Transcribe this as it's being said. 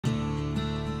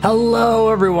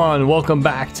Hello everyone, welcome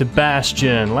back to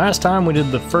Bastion. Last time we did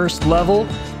the first level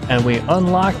and we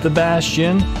unlocked the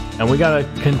Bastion and we gotta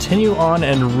continue on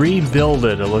and rebuild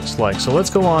it looks like. So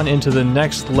let's go on into the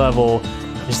next level.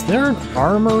 Is there an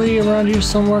armory around here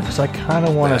somewhere? Because I kind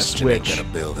of want to switch. Bastion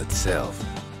ain't gotta build itself.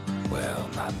 Well,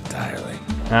 not entirely.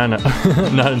 I know,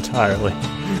 not entirely.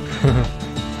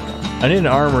 I need an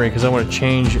armory because I want to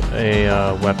change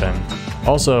a weapon.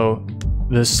 Also,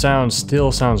 this sound still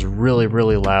sounds really,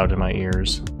 really loud in my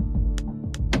ears.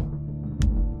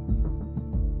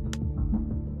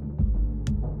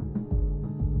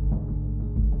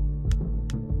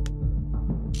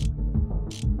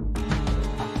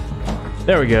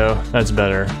 There we go, that's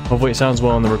better. Hopefully it sounds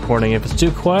well in the recording. If it's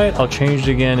too quiet, I'll change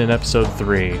it again in episode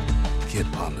 3. Kid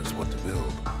ponders what to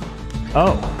build.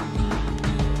 Oh.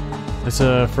 It's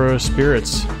for a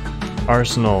spirits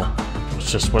arsenal.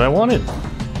 It's just what I wanted.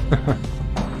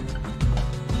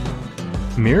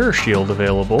 Mirror shield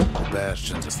available.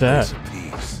 Bastion's What's a that? place of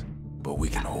peace, but we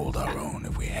can hold our own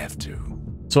if we have to.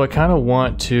 So I kind of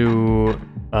want to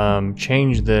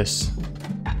change this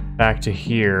back to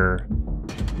here,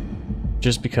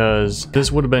 just because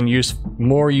this would have been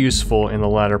more useful in the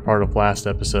latter part of last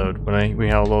episode when we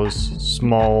had all those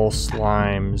small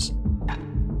slimes.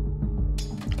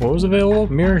 What was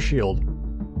available? Mirror shield.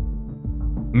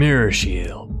 Mirror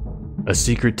shield. A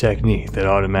secret technique that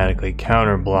automatically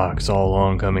counterblocks all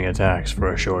oncoming attacks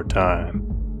for a short time.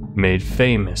 Made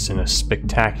famous in a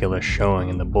spectacular showing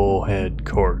in the Bullhead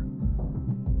Court.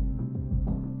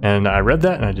 And I read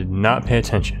that and I did not pay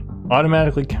attention.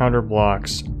 Automatically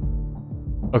counterblocks.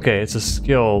 Okay, it's a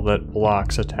skill that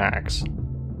blocks attacks.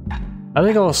 I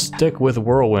think I'll stick with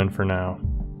Whirlwind for now.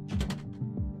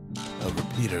 A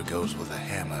repeater goes with a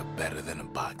hammer better than a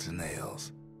box of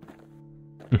nails.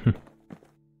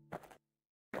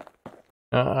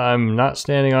 I'm not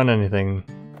standing on anything.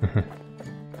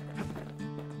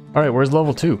 Alright, where's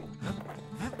level 2?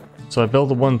 So I built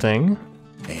the one thing.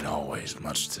 Ain't always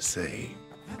much to say.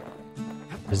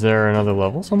 Is there another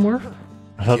level somewhere?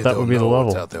 I thought that would be the level.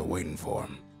 What's out there waiting for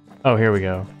him. Oh, here we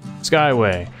go.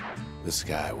 Skyway. The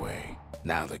Skyway.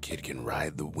 Now the kid can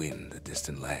ride the wind to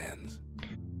distant lands.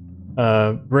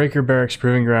 Breaker Barracks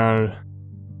Proving Ground.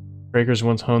 Breakers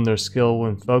once honed their skill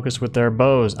when focused with their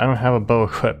bows. I don't have a bow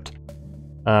equipped.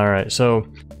 Alright, so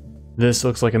this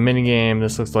looks like a minigame,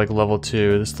 this looks like level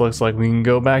 2, this looks like we can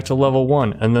go back to level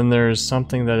 1, and then there's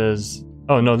something that is...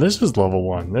 Oh no, this is level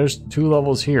 1. There's 2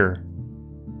 levels here.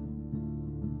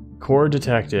 Core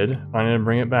detected. I'm gonna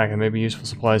bring it back, and maybe useful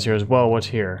supplies here as well. What's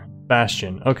here?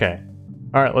 Bastion. Okay.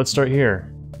 Alright, let's start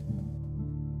here.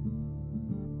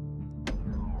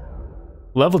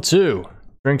 Level 2.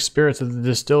 Drink spirits at the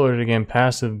distiller to gain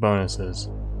passive bonuses.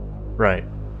 Right.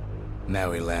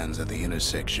 Now he lands at the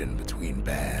intersection between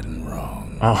bad and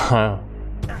wrong. Oh,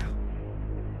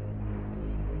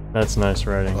 that's nice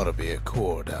writing. Ought to be a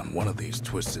core down one of these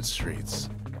twisted streets.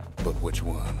 But which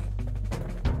one?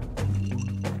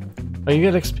 Oh, you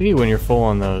get XP when you're full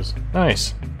on those.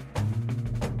 Nice.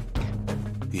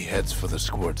 He heads for the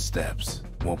squirt steps.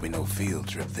 Won't be no field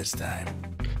trip this time.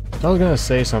 I was gonna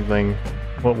say something.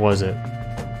 What was it?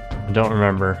 I don't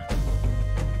remember.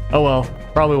 Oh well,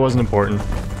 probably wasn't important.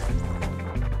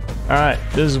 Alright,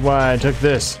 this is why I took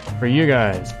this, for you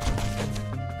guys.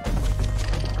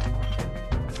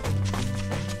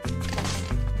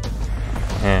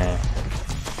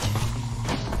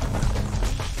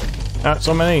 Not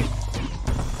so many.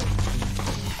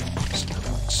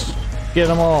 Get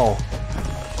them all.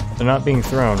 They're not being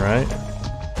thrown, right?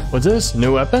 What's this?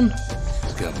 New weapon?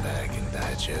 Scumbag can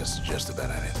digest just about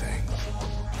anything.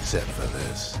 Except for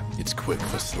this. It's quick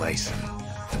for slicing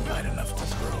and light enough to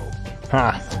throw.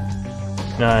 Ha!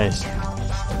 Nice.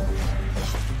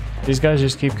 These guys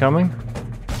just keep coming?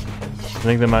 I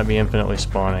think they might be infinitely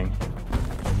spawning.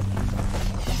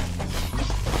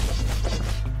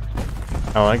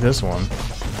 I like this one.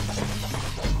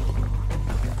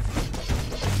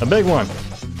 A big one!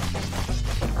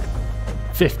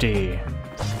 50!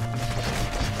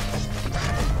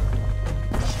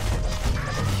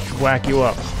 Whack you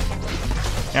up.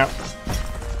 Yep.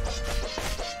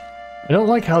 I don't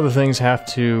like how the things have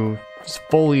to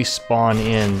fully spawn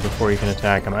in before you can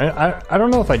attack them. I don't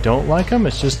know if I don't like them,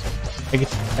 it's just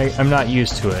I'm not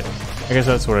used to it. I guess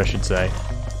that's what I should say.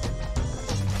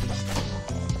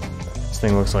 This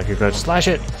thing looks like you're good. Slash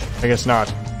it! I guess not.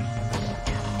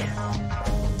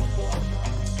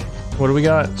 What do we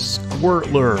got?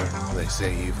 Squirtler. They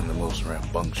say even the most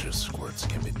rambunctious squirts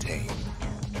can be tamed.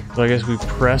 So I guess we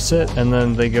press it and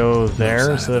then they go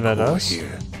there instead of at us?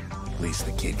 Here. At least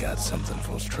the kid got something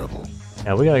for his trouble.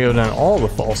 Yeah, we gotta go down all the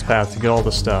false paths to get all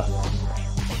the stuff.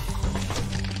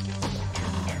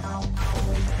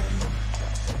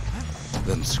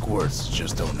 Them squirts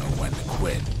just don't know when to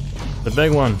quit. The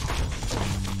big one.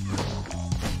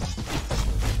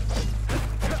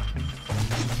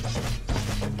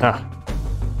 Ah.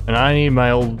 And I need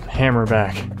my old hammer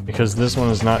back, because this one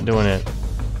is not doing it.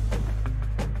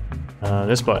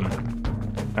 This button.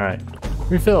 Alright.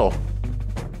 Refill.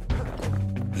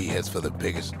 He heads for the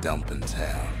biggest dump in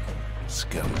town.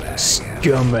 Scumbag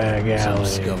Scumbag alley.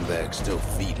 Some scumbag still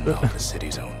feeding off the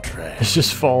city's own trash. It's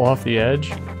just fall off the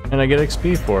edge, and I get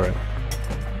XP for it.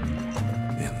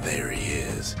 And there he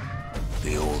is.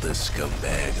 The oldest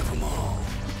scumbag of them all.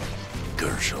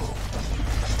 Gershel.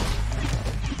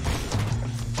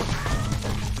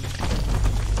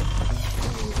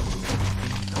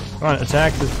 Come on,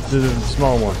 attack the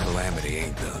small one. Calamity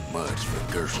ain't done much for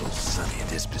Gershel's sunny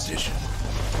disposition.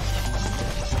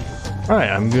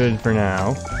 Alright, I'm good for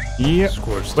now. Yep.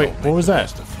 Squirts Wait, don't what make was the that?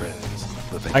 best of friends,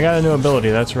 but they I got a new ability,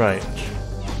 that's right.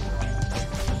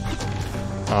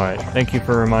 Alright, thank you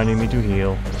for reminding me to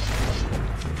heal.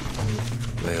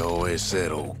 They always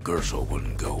said old Gershel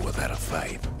wouldn't go without a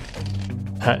fight.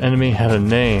 That enemy had a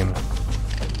name.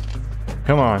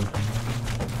 Come on.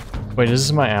 Wait, is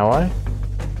this my ally?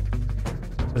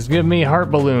 Let's give me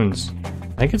heart balloons.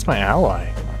 I think it's my ally,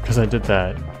 because I did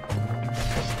that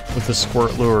with the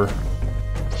squirt lure.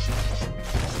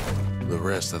 The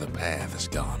rest of the path is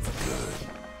gone for good,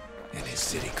 and his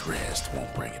city crest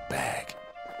won't bring it back.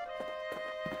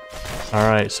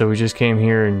 Alright, so we just came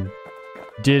here and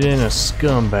did in a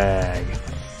scumbag.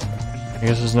 I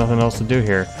guess there's nothing else to do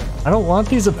here. I don't want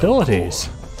these abilities.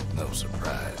 No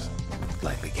surprise.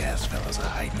 Like the gas fellas are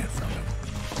hiding it from him.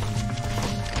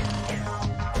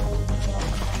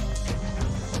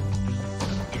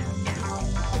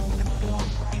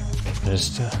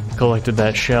 Just collected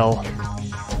that shell.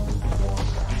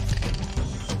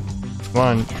 Come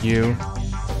on, you.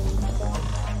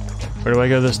 Where do I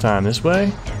go this time? This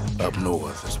way? Up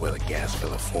north is where the gas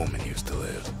fella foreman used to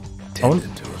live,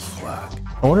 tending to his flock.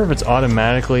 I wonder if it's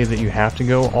automatically that you have to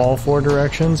go all 4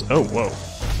 directions. Oh, whoa.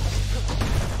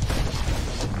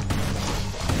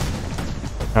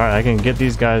 Alright, I can get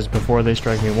these guys before they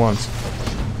strike me once.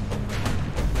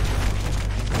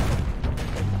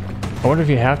 I wonder if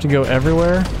you have to go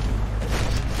everywhere?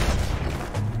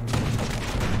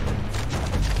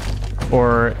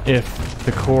 Or if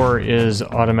the core is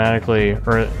automatically,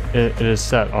 or it is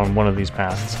set on one of these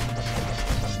paths.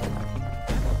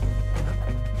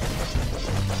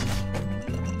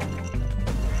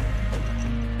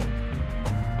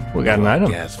 We got an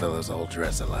item. Gas fellas all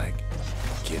dress alike.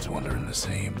 Kids wondering the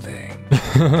same thing.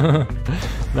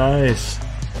 Nice.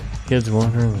 Kids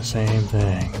wondering the same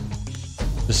thing.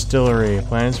 Distillery.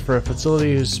 Plans for a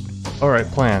facility whose... Alright,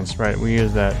 plans. Right, we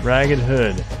use that. Ragged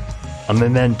hood. A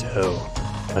memento.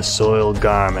 A soiled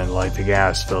garment like the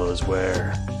gas fellas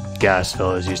wear. Gas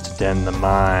fellas used to tend the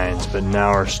mines, but now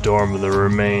are stormed with the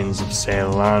remains of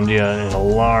Salandia in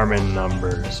alarming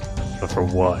numbers. But for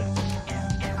what?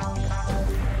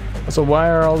 So why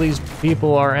are all these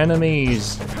people our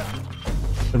enemies?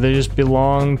 Do they just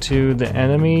belong to the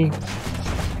enemy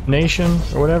nation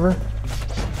or whatever?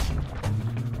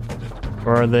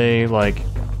 Or are they like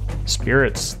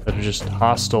spirits that are just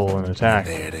hostile and attack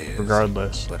There it is.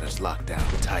 regardless? But it's locked down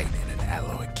tight in an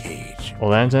alloy cage. Well,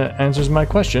 that answers my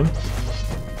question.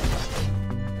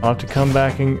 I'll have to come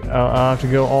back and I'll have to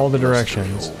go all the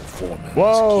directions.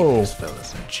 Whoa!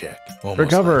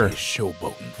 Recover! Like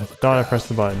showboating for the Thought I crowd. pressed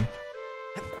the button.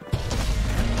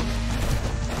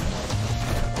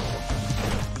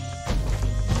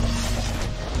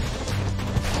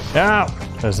 Ow!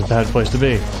 That's a bad place to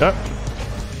be. Oh.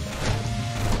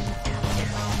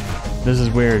 This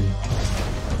is weird.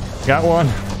 Got one.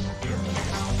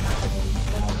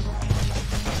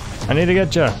 I need to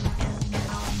get ya.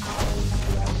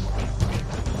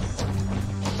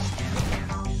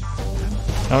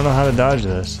 I don't know how to dodge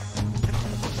this.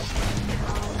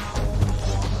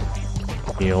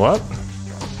 Heal up.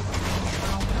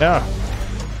 Yeah.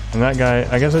 And that guy,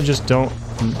 I guess I just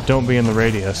don't be in the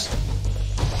radius.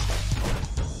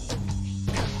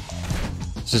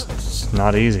 It's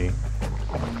not easy.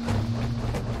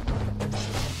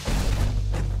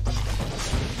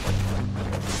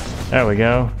 There we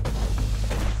go.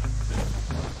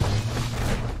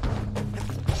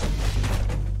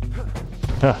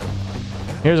 Huh.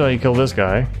 Here's how you kill this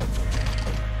guy.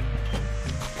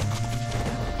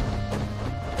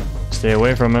 Stay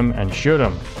away from him and shoot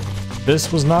him.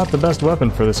 This was not the best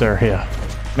weapon for this area.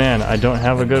 Man, I don't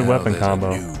have a good weapon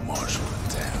combo.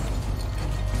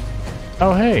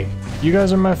 Oh hey, you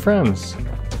guys are my friends.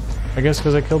 I guess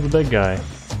because I killed the big guy.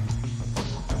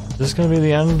 Is this gonna be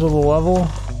the end of the level?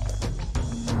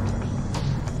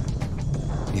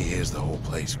 has the whole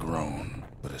place grown,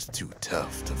 but it's too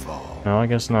tough to fall. No, I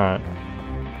guess not.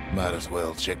 Might as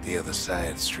well check the other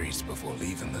side streets before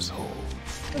leaving this hole.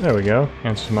 There we go.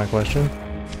 Answers my question.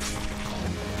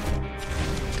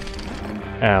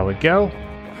 There we go.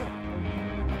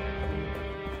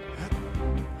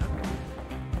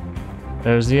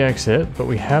 There's the exit, but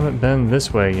we haven't been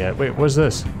this way yet. Wait, what's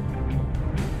this?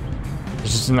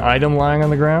 There's just an item lying on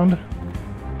the ground?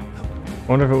 I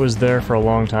wonder if it was there for a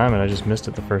long time and I just missed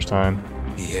it the first time.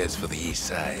 He heads for the east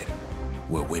side,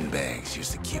 where windbags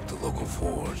used to keep the local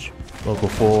forge. Local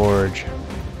forge.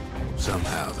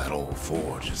 Somehow that old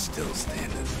forge is still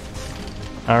standing.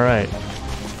 Alright.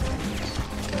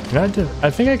 I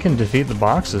think I can defeat the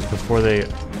boxes before they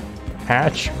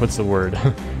hatch. What's the word?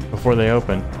 Before they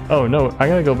open. Oh no, I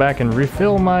gotta go back and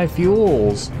refill my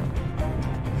fuels.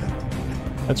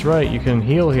 That's right, you can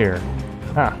heal here.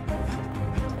 Ah.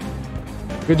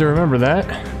 Good to remember that.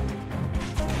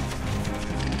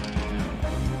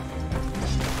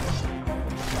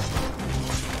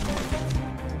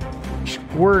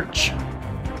 Squirch.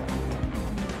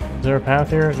 Is there a path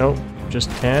here? Nope. Just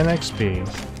 10 XP.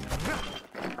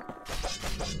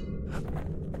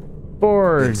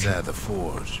 Forge. Inside the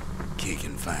forge, Kid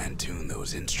can fine-tune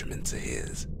those instruments of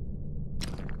his.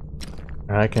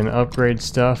 I can upgrade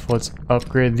stuff. Let's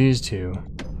upgrade these two.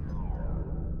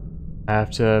 I have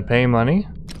to pay money.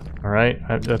 Alright,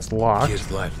 that's locked.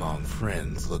 Kid's lifelong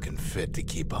friends looking fit to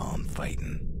keep on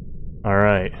fighting.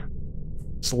 Alright.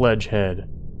 Sledgehead.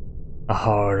 A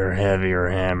harder, heavier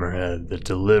hammerhead that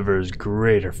delivers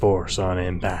greater force on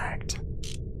impact.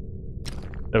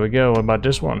 There we go. What about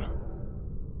this one?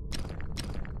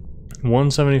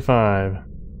 175.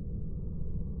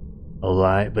 A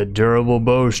light but durable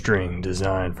bowstring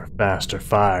designed for faster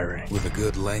firing. With a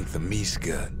good length of meat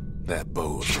gut, that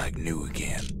bow's like new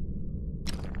again.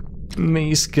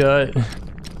 Meat gut.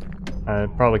 I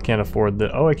probably can't afford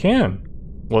that. Oh, I can.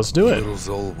 Let's do it. Little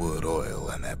Zolwood oil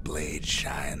and that blade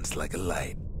shines like a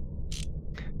light.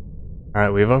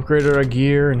 Alright, we've upgraded our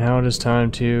gear, and now it is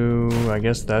time to... I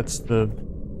guess that's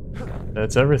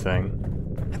everything.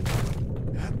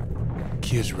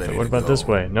 Kid's ready. So what about this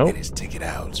way? Nope. And his ticket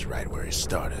out's right where he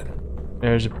started.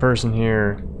 There's a person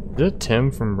here. Is it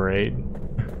Tim from Braid?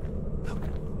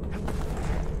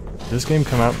 Did this game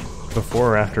come out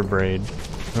before or after Braid?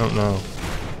 I don't know.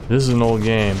 This is an old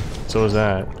game. So is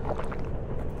that.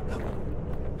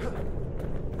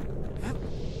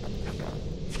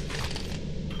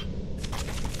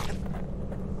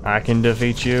 I can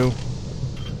defeat you.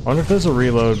 I wonder if there's a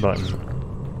reload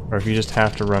button. Or if you just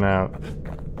have to run out.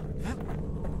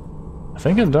 I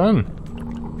think I'm done.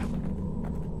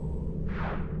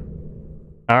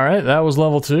 Alright, that was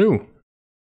level 2.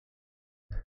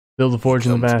 Build the forge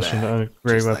in the Bastion to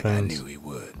upgrade weapons. Like I knew he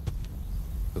would.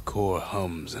 The core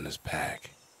hums in his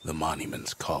pack. The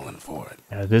monument's calling for it.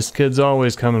 Yeah, this kid's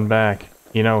always coming back.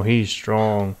 You know, he's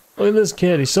strong. Look at this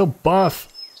kid, he's so buff.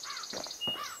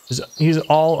 He's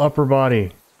all upper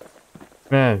body.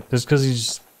 Man, just because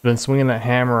he's been swinging that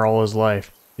hammer all his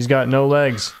life. He's got no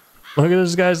legs. Look at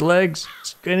this guy's legs.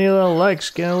 Skinny little legs,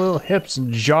 skinny little hips,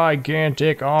 and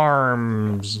gigantic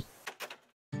arms.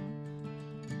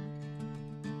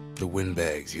 The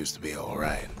windbags used to be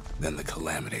alright. Then the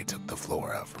calamity took the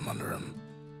floor out from under him.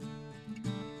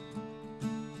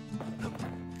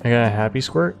 I got a happy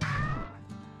squirt.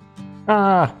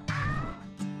 Ah!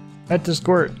 At the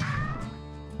squirt.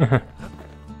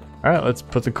 Alright, let's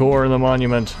put the core in the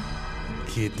monument.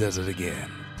 Kid does it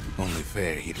again. Only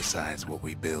fair he decides what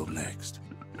we build next.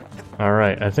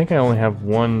 Alright, I think I only have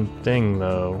one thing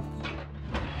though.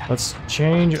 Let's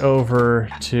change over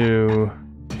to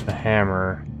the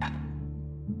hammer.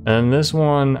 And this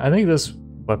one, I think this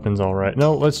weapon's alright.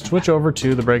 No, let's switch over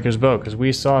to the Breaker's Bow, because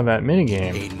we saw that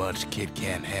minigame. Ain't much Kid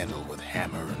can't handle with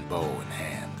hammer and bow in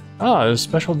hand. Ah, there's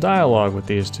special dialogue with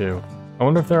these two. I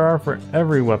wonder if there are for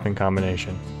every weapon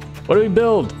combination. What do we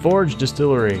build? Forge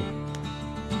distillery.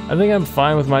 I think I'm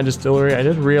fine with my distillery. I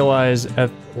did realize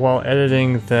while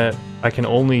editing that I can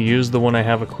only use the one I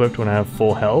have equipped when I have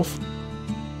full health.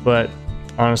 But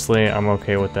honestly, I'm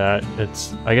okay with that.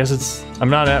 I guess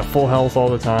I'm not at full health all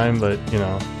the time, but you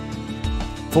know.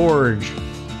 Forge.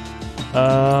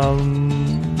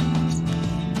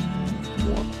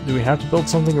 Do we have to build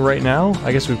something right now?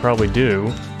 I guess we probably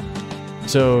do.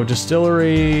 So,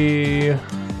 distillery,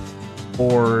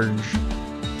 forge.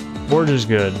 Forge is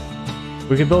good.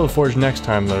 We could build a forge next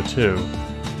time though, too.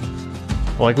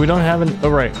 Like, we don't have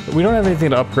we don't have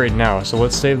anything to upgrade now, so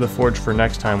let's save the forge for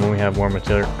next time when we have more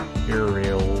materials.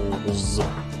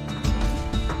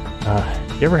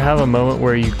 You ever have a moment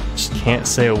where you just can't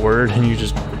say a word and you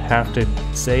just have to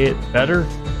say it better?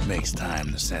 Makes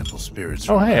time to sample spirits.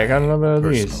 Oh, hey, I got another of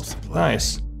personal these. supply.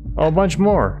 Nice. Oh, a bunch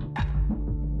more.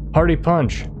 Party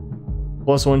Punch.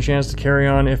 +1 chance to carry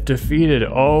on if defeated.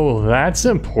 Oh, that's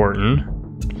important.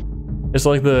 It's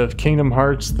like the Kingdom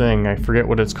Hearts thing. I forget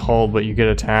what it's called, but you get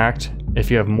attacked if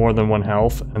you have more than 1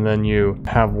 health, and then you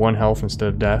have 1 health instead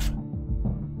of death.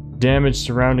 Damage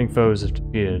surrounding foes if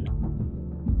defeated.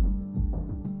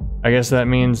 I guess that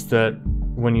means that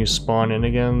when you spawn in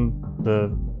again,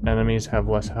 the enemies have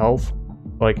less health.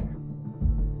 Like,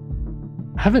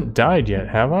 I haven't died yet,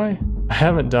 have I? I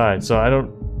haven't died, so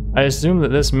I assume that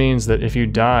this means that if you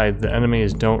died, the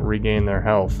enemies don't regain their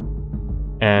health.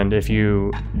 And if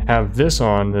you have this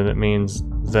on, then it means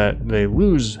that they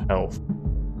lose health.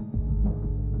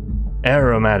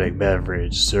 Aromatic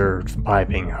beverage served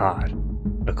piping hot.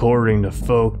 According to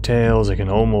folk tales, it can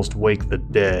almost wake the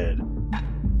dead.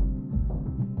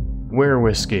 Were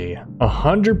whiskey.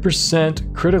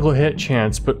 100% critical hit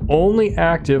chance, but only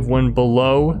active when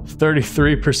below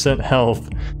 33% health.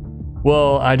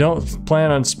 Well, I don't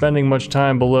plan on spending much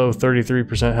time below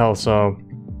 33% health, so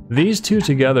these two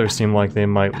together seem like they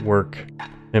might work.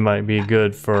 They might be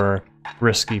good for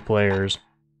risky players.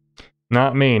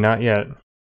 Not me, not yet.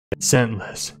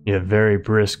 Scentless, yet very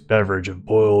brisk beverage of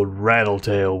boiled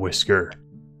rattletail whisker,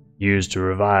 used to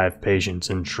revive patients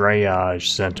in triage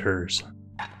centers.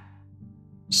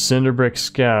 Cinderbrick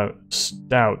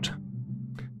Stout.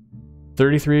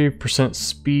 33%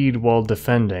 speed while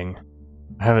defending.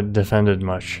 I haven't defended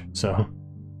much, so.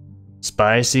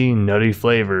 Spicy, nutty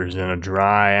flavors and a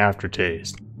dry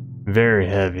aftertaste. Very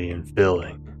heavy and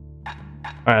filling.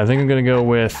 Alright, I think I'm gonna go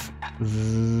with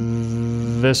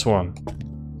this one.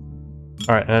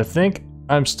 Alright, and I think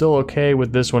I'm still okay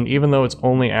with this one, even though it's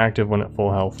only active when at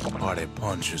full health. Party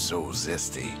Punch is so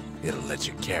zesty, it'll let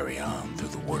you carry on through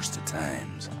the worst of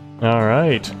times.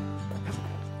 Alright.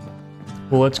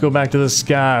 Well, let's go back to the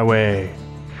Skyway.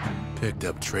 Picked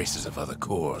up traces of other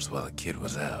cores while the kid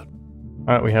was out.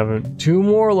 Alright, we have 2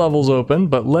 more levels open,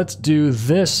 but let's do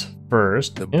this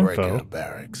first. The Info. breakout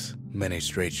barracks. Many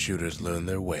straight shooters learn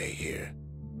their way here.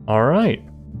 Alright.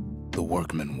 The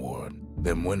workman ward.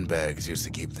 Them windbags used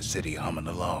to keep the city humming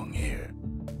along here.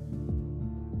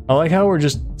 I like how we're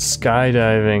just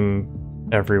skydiving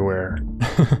everywhere.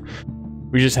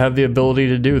 We just have the ability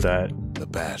to do that. The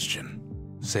Bastion.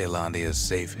 Ceylandia's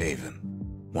safe haven.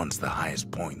 Once the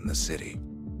highest point in the city.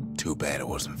 Too bad it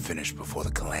wasn't finished before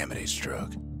the Calamity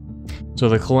struck. So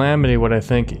the Calamity, what I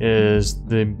think is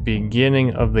the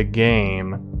beginning of the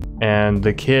game, and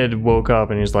the kid woke up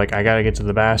and he's like, I gotta get to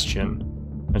the Bastion.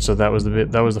 And so that was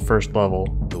the first level.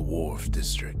 The Wharf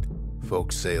District.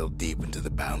 Folks sailed deep into the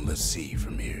boundless sea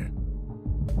from here.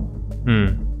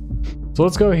 So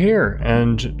let's go here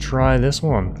and try this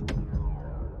one.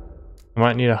 I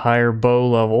might need a higher bow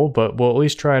level, but we'll at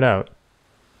least try it out.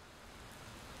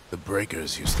 The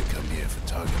Breakers used to come here for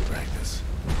target practice.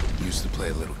 Used to play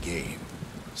a little game.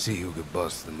 See who could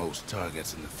bust the most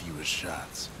targets and the fewest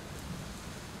shots.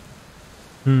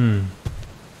 I've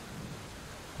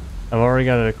already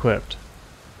got it equipped.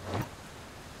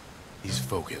 He's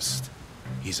focused.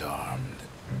 He's armed.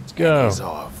 Let's go. And he's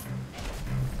off.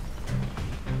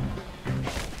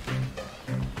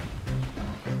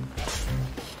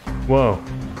 Whoa.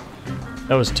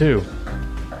 That was 2.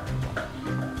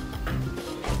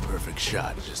 Perfect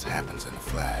shot just happens in a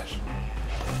flash.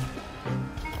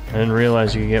 I didn't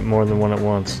realize you could get more than one at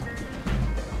once.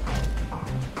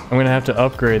 I'm gonna have to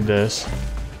upgrade this.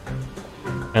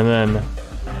 And then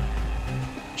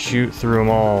shoot through them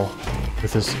all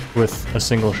with a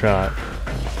single shot.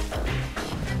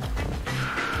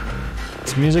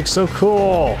 This music's so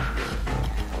cool!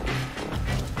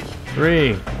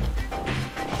 3.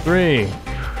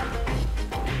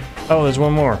 Oh, there's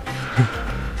one more.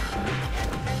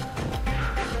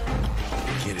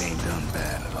 Kid ain't done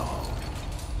bad at all.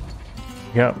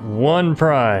 Got 1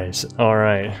 prize.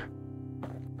 Alright.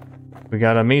 We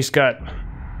got a Miscut.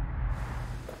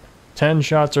 10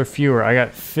 shots or fewer. I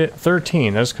got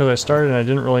 13. That's because I started and I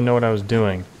didn't really know what I was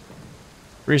doing.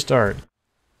 Restart.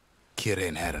 Kid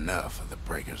ain't had enough of the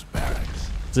Breakers barracks.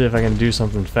 Let's see if I can do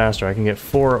something faster. I can get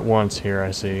 4 at once here,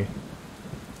 I see.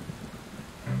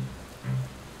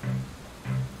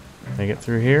 Can I get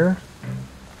through here?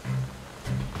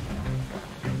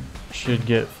 Should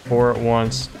get 4 at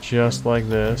once, just like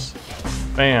this.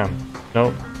 Bam!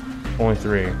 Nope. Only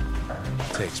 3.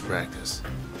 Takes practice,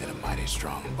 and a mighty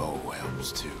strong bow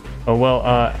helps too. Oh well,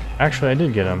 actually I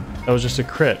did get him. That was just a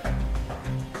crit.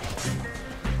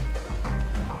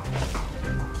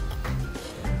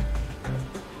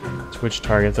 Switch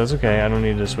targets, that's okay, I don't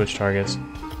need to switch targets.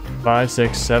 5,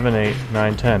 6, 7, 8,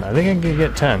 9, 10. I think I can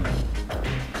get 10.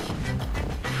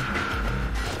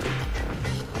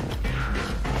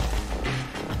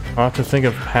 I'll have to think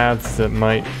of paths that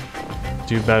might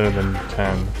do better than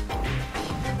 10.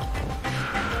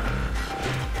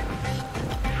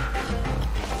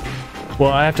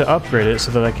 Well, I have to upgrade it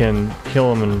so that I can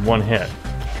kill him in one hit.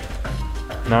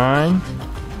 9,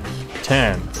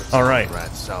 10. Alright.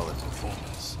 Solid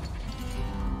performance.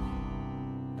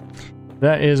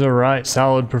 That is a right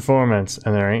solid performance,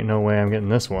 and there ain't no way I'm getting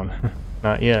this one.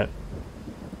 Not yet.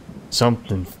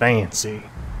 Something fancy.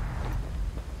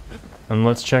 And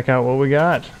let's check out what we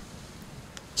got.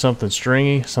 Something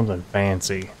stringy, something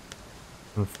fancy.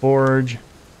 And forge.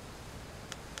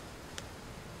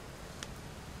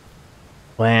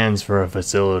 Plans for a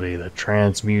facility that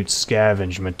transmutes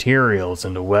scavenged materials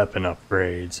into weapon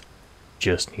upgrades.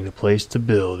 Just need a place to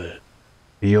build it.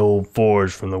 The old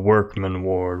forge from the Workman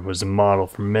Ward was a model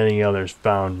for many others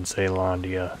found in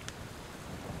Caelondia.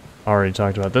 Already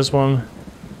talked about this one.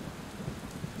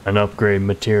 An upgrade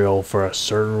material for a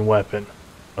certain weapon.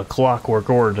 A clockwork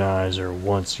organizer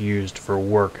once used for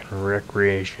work and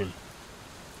recreation.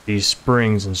 These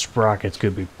springs and sprockets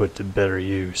could be put to better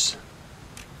use.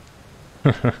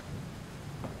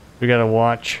 We got a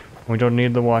watch. We don't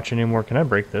need the watch anymore. Can I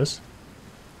break this?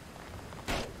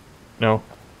 No.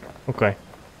 Okay.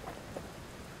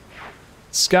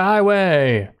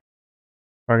 Skyway!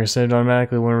 Target saved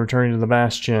automatically when returning to the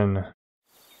Bastion.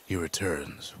 He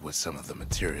returns with some of the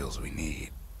materials we need.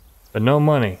 But no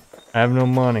money. I have no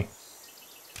money.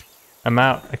 I'm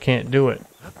out. I can't do it.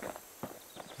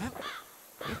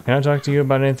 Can I talk to you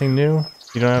about anything new?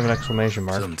 You don't have an exclamation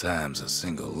mark. Sometimes a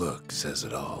single look says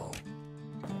it all.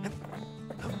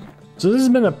 So this has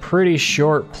been a pretty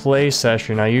short play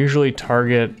session. I usually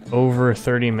target over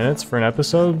 30 minutes for an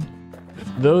episode.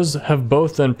 Those have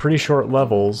both done pretty short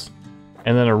levels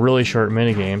and then a really short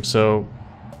minigame, so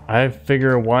I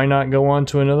figure why not go on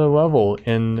to another level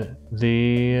in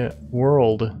the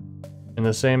world in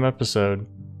the same episode.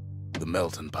 The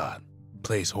melting pot.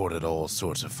 Place hoarded all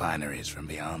sorts of fineries from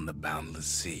beyond the boundless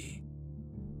sea.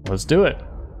 Let's do it.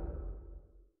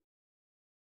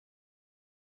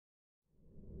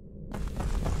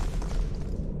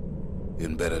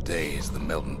 In better days, the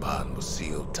melting pot was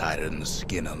sealed tighter than the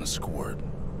skin on a squirt.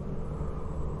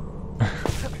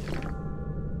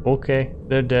 Okay,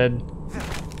 they're dead.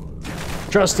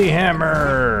 Trusty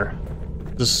hammer!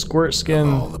 The squirt skin.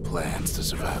 Of all the plans to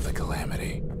survive the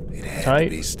calamity, it had tight. to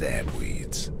be stab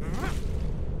weeds.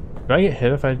 Do I get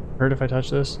hurt if I touch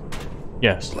this?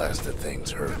 Yes. Blasted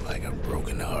things hurt like a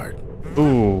broken heart.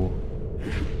 Ooh.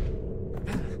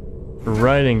 The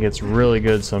writing gets really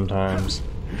good sometimes.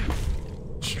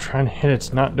 Just trying to hit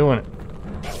it's not doing it.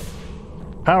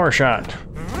 Power shot.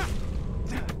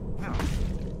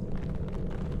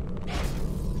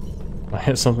 I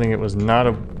hit something, it was not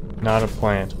a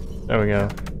plant. There we go.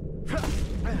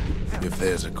 If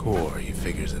there's a core, he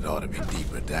figures it ought to be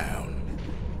deeper down.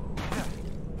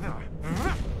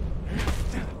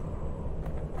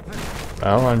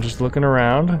 Well, I'm just looking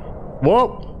around.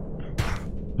 Whoa!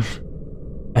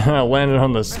 And I landed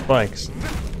on the spikes.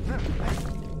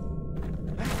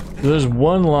 There's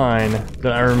one line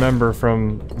that I remember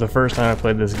from the first time I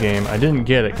played this game. I didn't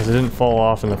get it because it didn't fall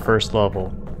off in the first level.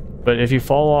 But if you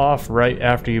fall off right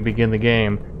after you begin the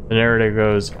game, the narrator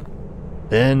goes,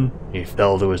 "Then he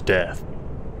fell to his death."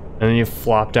 And then you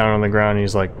flop down on the ground and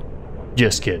he's like,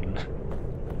 "Just kidding."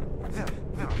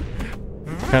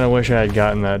 Kinda wish I had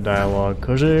gotten that dialogue,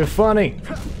 cause it's funny.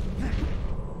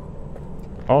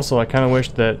 Also, I kinda wish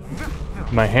that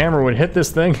my hammer would hit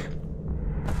this thing.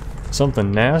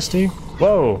 Something nasty?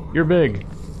 Whoa, you're big.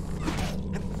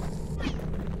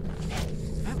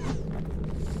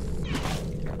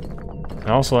 And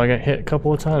also, I got hit a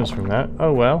couple of times from that.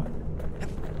 Oh well.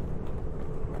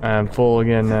 I'm full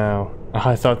again now. Oh,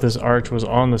 I thought this arch was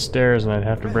on the stairs and I'd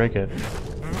have to break it.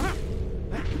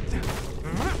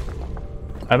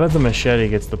 I bet the machete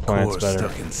gets the plants Core better.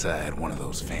 stuck inside one of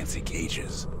those fancy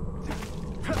cages.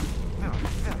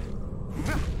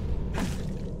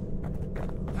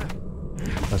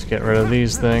 Let's get rid of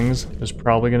these things. There's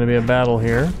probably going to be a battle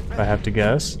here, if I have to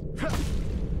guess.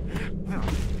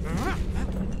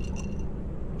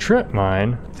 Trip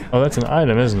mine? Oh, that's an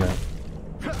item, isn't it?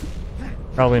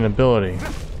 Probably an ability.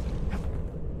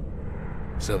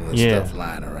 Some of the stuff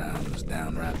lying around is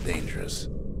downright dangerous.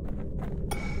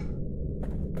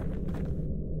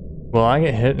 Will I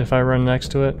get hit if I run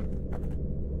next to it?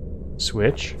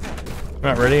 Switch.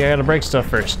 Not ready, I gotta break stuff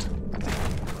first.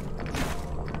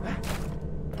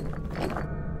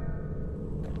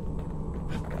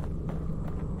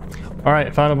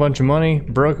 Alright, found a bunch of money,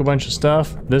 broke a bunch of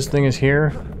stuff. This thing is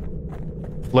here.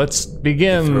 Let's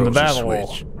begin the battle.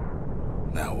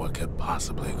 Now what could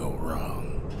possibly go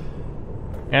wrong?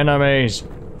 Enemies.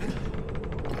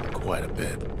 Quite a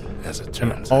bit, as it And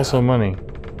turns also out. money.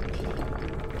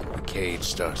 The cage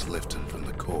starts lifting from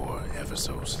the core ever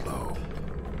so slow.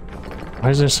 Why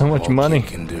is there so much All money? you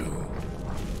can do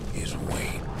is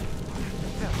wait.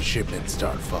 Shipments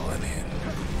start falling in.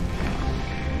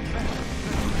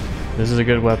 This is a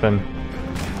good weapon.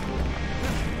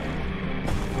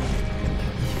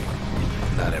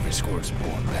 Not every squirt's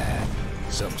born bad.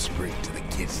 Some spring to the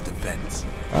kid's defense.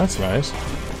 That's nice.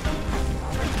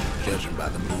 Judging by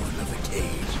the movement of the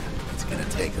cage, it's gonna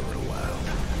take a little while.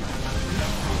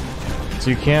 So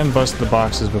you can bust the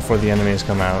boxes before the enemies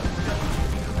come out.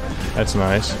 That's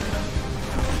nice.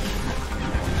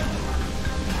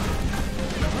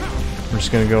 I'm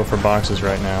just gonna go for boxes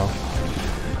right now.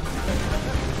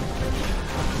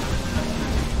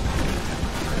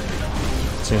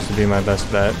 Seems to be my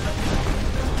best bet.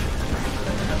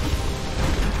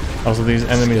 Also, these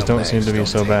enemies don't seem to be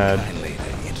so bad.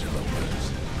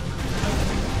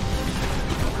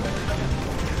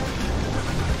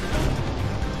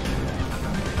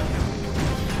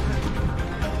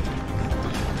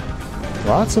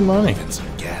 Lots of money. Even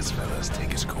some gas fellas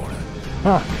take his corner.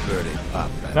 Huh. Heard it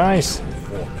pop that Nice.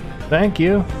 foreman. Thank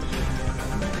you.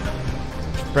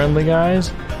 Friendly guys.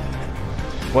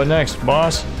 What next,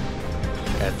 boss?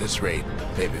 At this rate,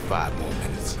 maybe 5 more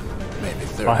minutes. Maybe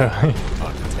 30. Why-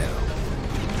 Hard to tell.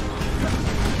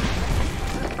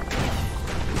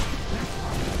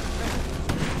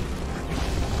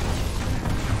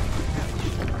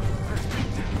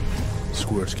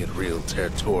 Squirts get real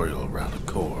territorial around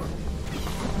the core.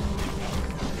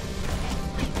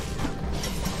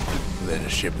 Then a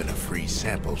shipment of free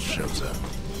samples shows up.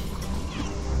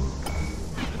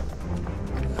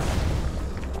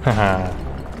 Haha.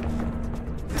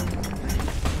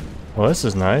 Well, this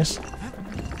is nice.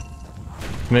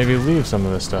 Maybe leave some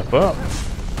of this stuff. Oh,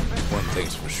 One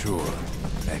thing's for sure,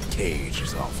 that cage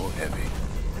is awful heavy.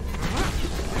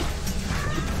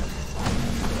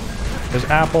 there's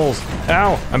apples.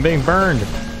 Ow! I'm being burned.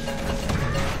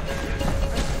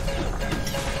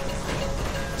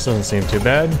 This doesn't seem too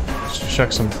bad. Just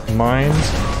chuck some mines.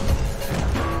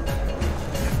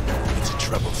 It's a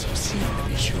troublesome scene to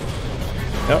be sure.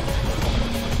 Yep.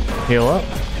 Heal up.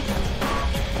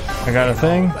 I got a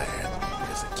thing.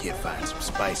 As a kid finds some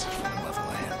spices from the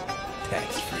motherland,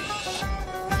 tax free.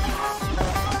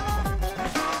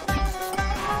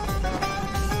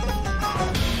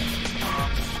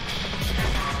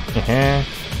 Yeah. A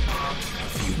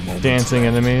few moments Dancing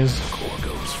left, enemies. the core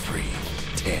goes free.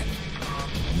 10,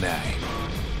 9,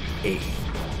 8,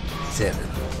 7.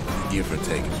 Give or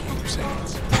take a few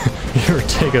seconds. You ever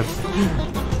take a...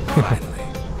 Finally,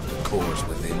 the core's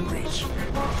within reach.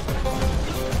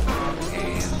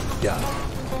 And done.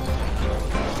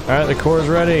 Alright, the core's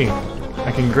ready.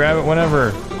 I can grab it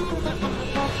whenever.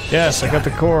 Yes, I got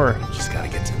the core. Just gotta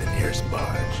get to the nearest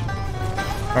barge.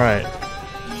 Alright.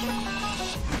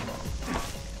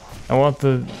 I want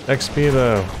the XP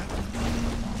though.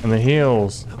 And the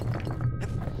heals.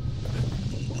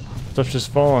 Stuff's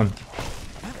just falling.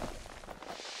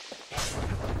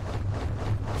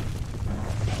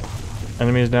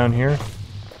 Enemies down here.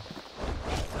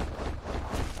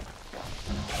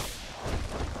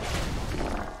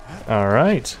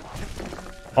 Alright.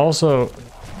 Also,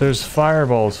 there's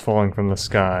fireballs falling from the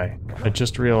sky. I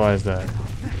just realized that.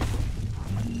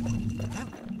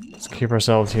 Let's keep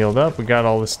ourselves healed up. We got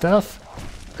all the stuff.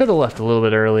 Could have left a little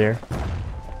bit earlier.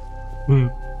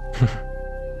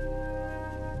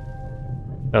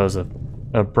 That was a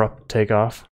abrupt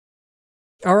takeoff.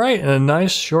 Alright, and a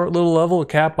nice short little level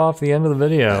to cap off the end of the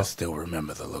video. I still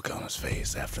remember the look on his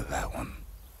face after that one.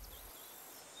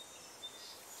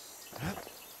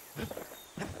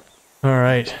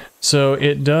 Alright, so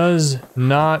it does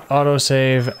not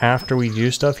autosave after we do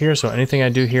stuff here, so anything I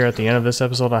do here at the end of this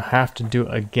episode I have to do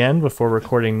again before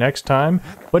recording next time,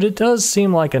 but it does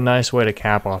seem like a nice way to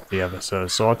cap off the episode,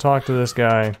 so I'll talk to this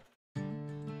guy.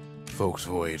 Folks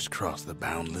voyaged across the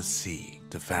boundless sea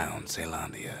to found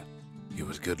Celandia. It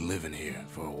was good living here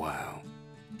for a while.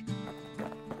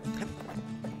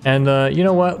 And you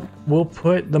know what? We'll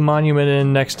put the monument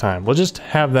in next time. We'll just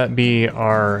have that be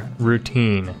our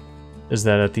routine. Is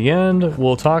that at the end,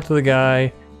 we'll talk to the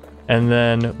guy, and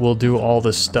then we'll do all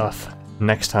this stuff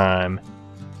next time.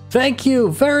 Thank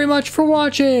you very much for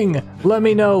watching! Let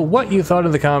me know what you thought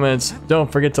in the comments.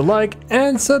 Don't forget to like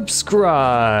and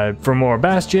subscribe for more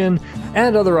Bastion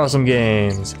and other awesome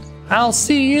games. I'll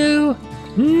see you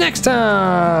next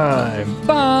time!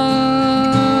 Bye!